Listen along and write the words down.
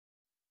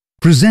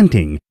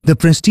Presenting the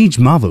Prestige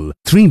Marvel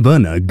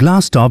 3-burner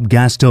glass-top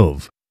gas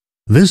stove.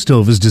 This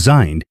stove is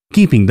designed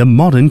keeping the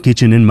modern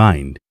kitchen in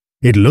mind.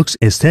 It looks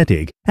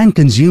aesthetic and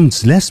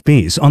consumes less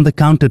space on the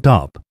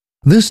countertop.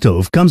 This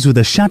stove comes with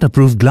a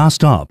shatterproof glass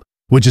top,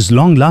 which is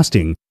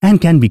long-lasting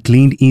and can be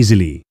cleaned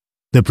easily.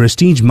 The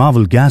Prestige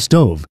Marvel gas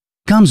stove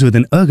comes with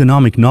an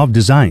ergonomic knob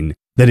design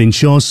that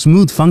ensures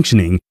smooth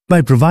functioning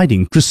by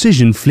providing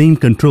precision flame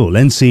control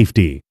and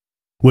safety.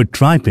 With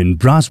tri-pin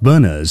brass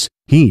burners,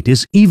 heat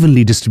is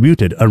evenly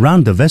distributed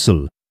around the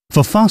vessel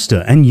for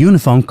faster and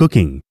uniform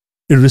cooking,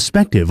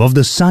 irrespective of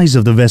the size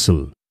of the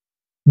vessel.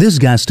 This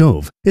gas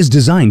stove is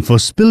designed for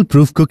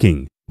spill-proof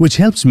cooking, which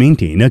helps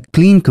maintain a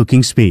clean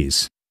cooking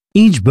space.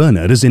 Each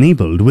burner is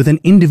enabled with an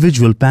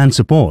individual pan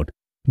support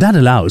that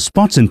allows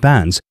pots and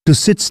pans to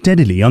sit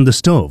steadily on the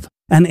stove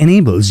and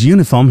enables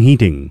uniform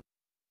heating.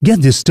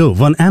 Get this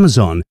stove on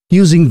Amazon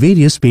using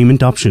various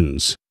payment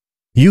options.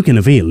 You can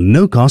avail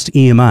no-cost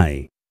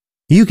EMI.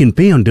 You can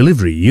pay on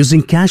delivery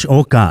using cash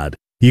or card.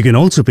 You can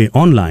also pay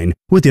online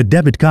with your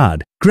debit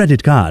card,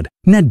 credit card,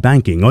 net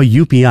banking or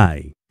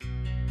UPI.